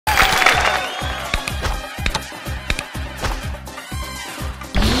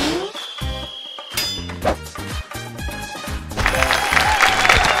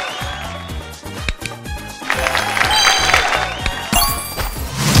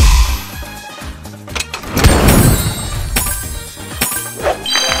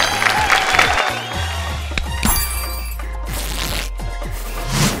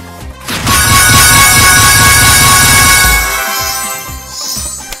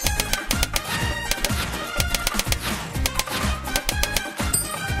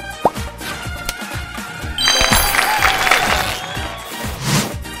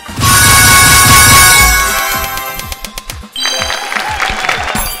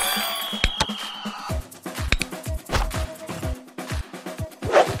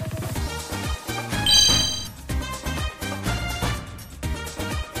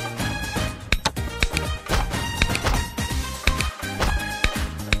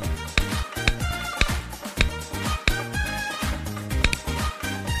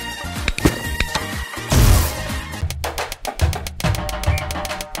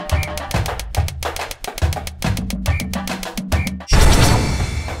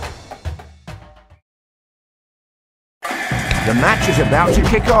The match is about to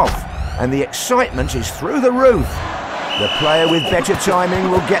kick off, and the excitement is through the roof. The player with better timing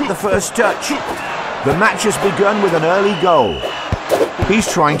will get the first touch. The match has begun with an early goal. He's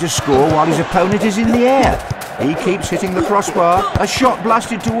trying to score while his opponent is in the air. He keeps hitting the crossbar. A shot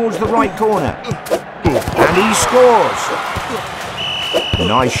blasted towards the right corner. And he scores.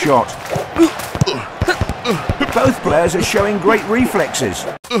 Nice shot. Both players are showing great reflexes.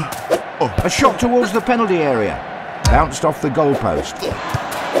 A shot towards the penalty area. Bounced off the goalpost.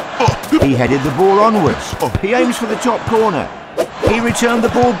 He headed the ball onwards. He aims for the top corner. He returned the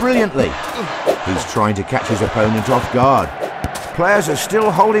ball brilliantly. He's trying to catch his opponent off guard. Players are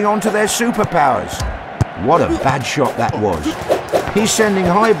still holding on to their superpowers. What a bad shot that was. He's sending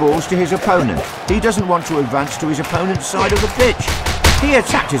high balls to his opponent. He doesn't want to advance to his opponent's side of the pitch. He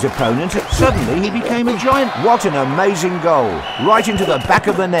attacked his opponent. Suddenly he became a giant. What an amazing goal. Right into the back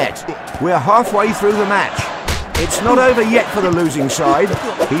of the net. We're halfway through the match. It's not over yet for the losing side.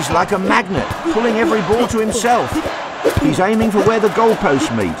 He's like a magnet, pulling every ball to himself. He's aiming for where the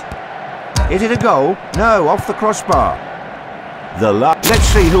goalposts meet. Is it a goal? No, off the crossbar. Let's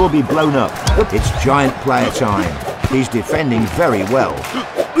see who will be blown up. It's giant player time. He's defending very well.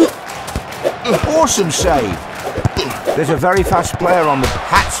 Awesome save. There's a very fast player on the...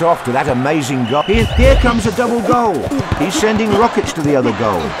 Hats off to that amazing goal. Here comes a double goal. He's sending rockets to the other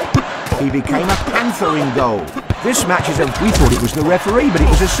goal. He became a panther in goal. This match is we thought it was the referee, but it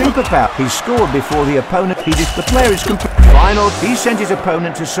was a superpower. He scored before the opponent. The player is final. He sent his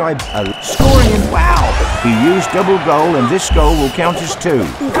opponent to side, scoring him. Wow! He used double goal, and this goal will count as 2.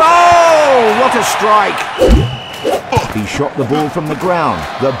 Goal! What a strike! He shot the ball from the ground.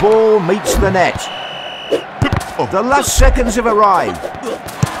 The ball meets the net. The last seconds have arrived.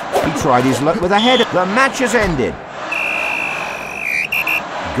 He tried his luck with a header. The match has ended.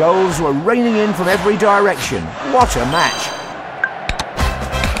 Goals were raining in from every direction. What a match!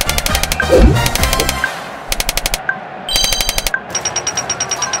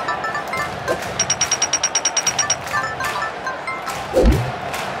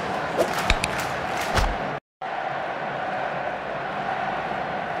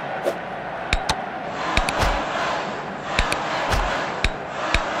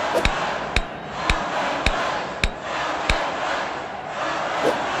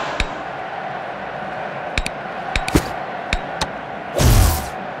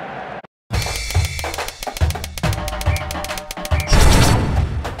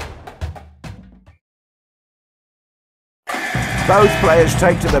 Both players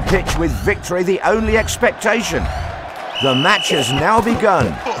take to the pitch with victory the only expectation. The match has now begun.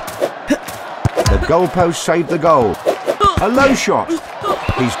 The goalpost saved the goal. A low shot.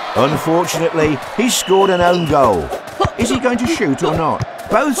 Unfortunately, he's scored an own goal. Is he going to shoot or not?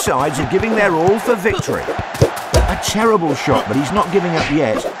 Both sides are giving their all for victory. A terrible shot, but he's not giving up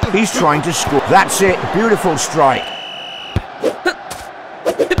yet. He's trying to score. That's it. Beautiful strike.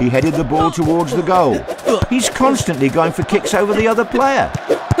 He headed the ball towards the goal. He's constantly going for kicks over the other player.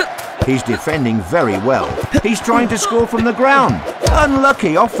 He's defending very well. He's trying to score from the ground.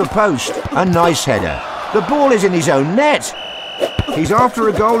 Unlucky, off the post. A nice header. The ball is in his own net. He's after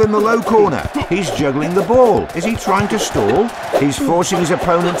a goal in the low corner. He's juggling the ball. Is he trying to stall? He's forcing his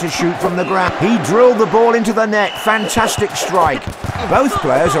opponent to shoot from the ground. He drilled the ball into the net. Fantastic strike. Both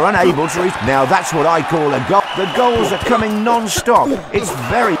players are unable to reach. Now that's what I call a goal. The goals are coming non-stop.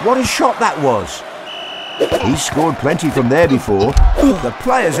 What a shot that was. He's scored plenty from there before. The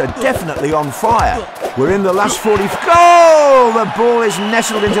players are definitely on fire. We're in the last 40. Goal! The ball is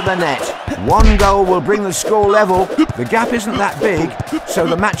nestled into the net. One goal will bring the score level. The gap isn't that big, so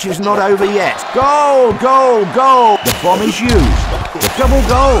the match is not over yet. Goal! Goal! Goal! The bomb is used. The double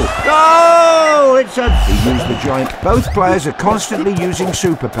goal. Goal! He used the giant. Both players are constantly using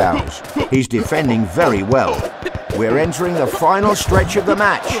superpowers. He's defending very well. We're entering the final stretch of the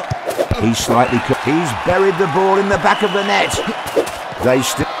match. He's buried the ball in the back of the net.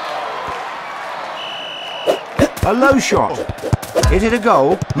 A low shot. Is it a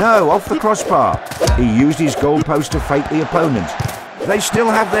goal? No, off the crossbar. He used his goalpost to fake the opponent. They still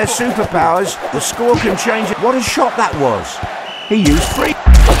have their superpowers. The score can change it. What a shot that was. He used free.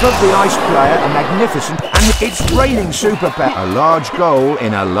 Above the ice player, a magnificent, and it's raining superpower. A large goal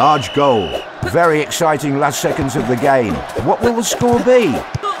in a large goal. Very exciting last seconds of the game. What will the score be?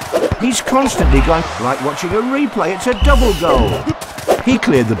 He's constantly going, like watching a replay. It's a double goal. He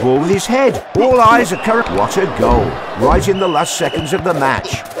cleared the ball with his head. All eyes are current. What a goal. Right in the last seconds of the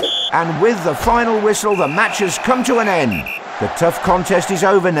match. And with the final whistle, the match has come to an end. The tough contest is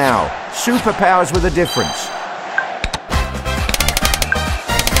over now. Superpowers with a difference.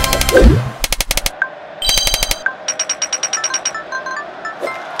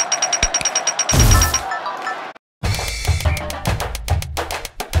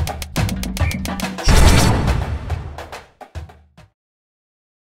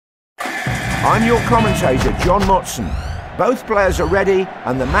 I'm your commentator, John Motson. Both players are ready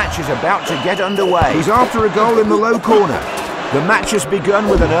and the match is about to get underway. He's after a goal in the low corner. The match has begun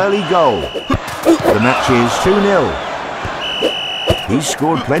with an early goal. The match is 2-0. He's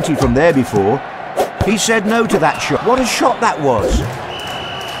scored plenty from there before. He said no to that shot. What a shot that was.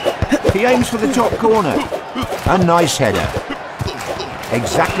 He aims for the top corner. A nice header.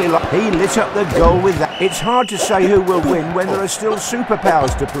 Exactly like he lit up the goal with that. It's hard to say who will win when there are still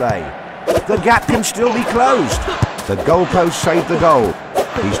superpowers to play. The gap can still be closed. The goalpost saved the goal.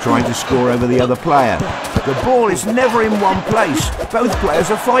 He's trying to score over the other player. The ball is never in one place. Both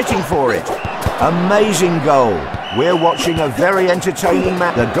players are fighting for it. Amazing goal. We're watching a very entertaining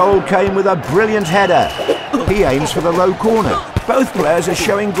match. The goal came with a brilliant header. He aims for the low corner. Both players are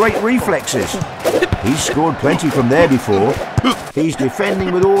showing great reflexes. He's scored plenty from there before. He's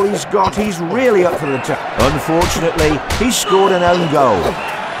defending with all he's got. He's really up for the task. Unfortunately, he's scored an own goal.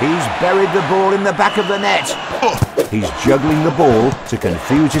 He's buried the ball in the back of the net. He's juggling the ball to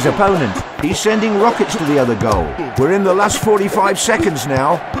confuse his opponent. He's sending rockets to the other goal. We're in the last 45 seconds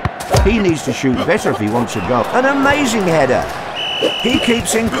now. He needs to shoot better if he wants a goal. An amazing header. He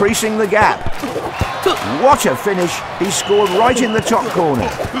keeps increasing the gap. What a finish. He scored right in the top corner.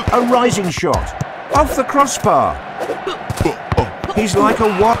 A rising shot. Off the crossbar. He's like a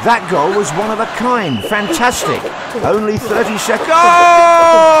what? That goal was one of a kind. Fantastic. Only 30 seconds.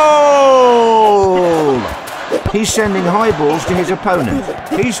 Goal! He's sending high balls to his opponent.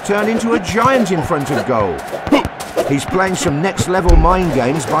 He's turned into a giant in front of goal. He's playing some next level mind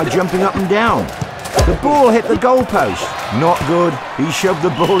games by jumping up and down. The ball hit the goalpost. Not good. He shoved the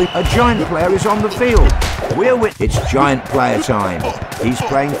ball in. A giant player is on the field. It's giant player time. He's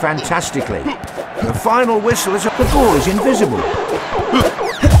playing fantastically. The final whistle is up. The ball is invisible.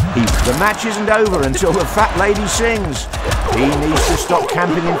 The match isn't over until the fat lady sings. He needs to stop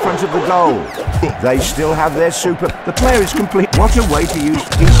camping in front of the goal. They still have their super. The player is complete. What a way to use.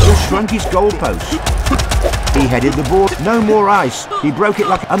 He's just shrunk his goalpost. He headed the ball. No more ice. He broke it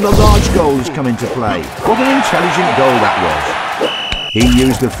like. And the large goal has come into play. What an intelligent goal that was. He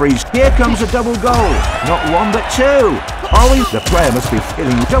used the freeze. Here comes a double goal. Not one but two. The player must be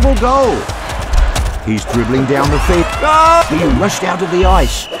feeling double goal. He's dribbling down the field. Oh! He rushed out of the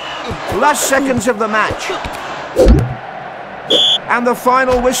ice. Last seconds of the match. And the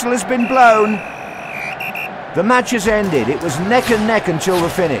final whistle has been blown. The match has ended. It was neck and neck until the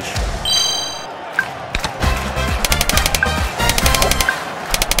finish.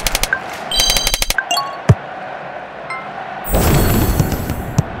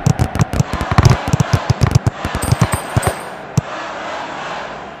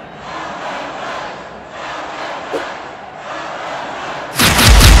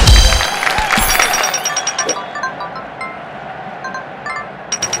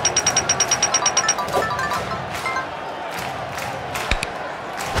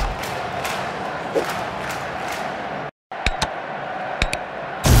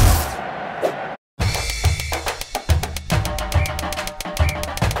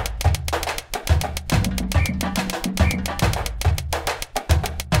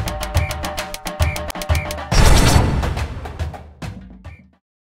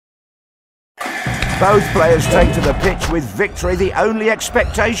 Both players take to the pitch with victory the only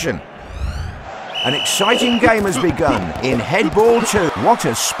expectation. An exciting game has begun in headball 2. What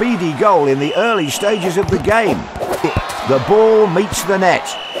a speedy goal in the early stages of the game. The ball meets the net.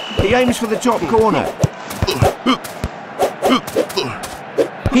 He aims for the top corner.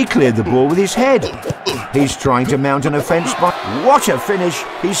 He cleared the ball with his head. He's trying to mount an offence by... What a finish.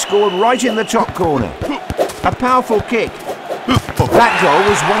 He scored right in the top corner. A powerful kick. That goal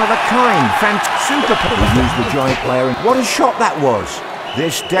was one of a kind. Super. He used the giant player. And what a shot that was.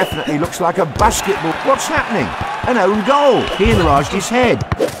 This definitely looks like a basketball. What's happening? An own goal. He enlarged his head.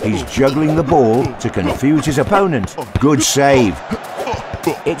 He's juggling the ball to confuse his opponent. Good save.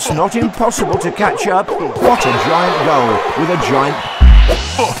 It's not impossible to catch up. What a giant goal with a giant...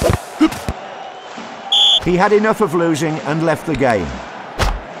 He had enough of losing and left the game.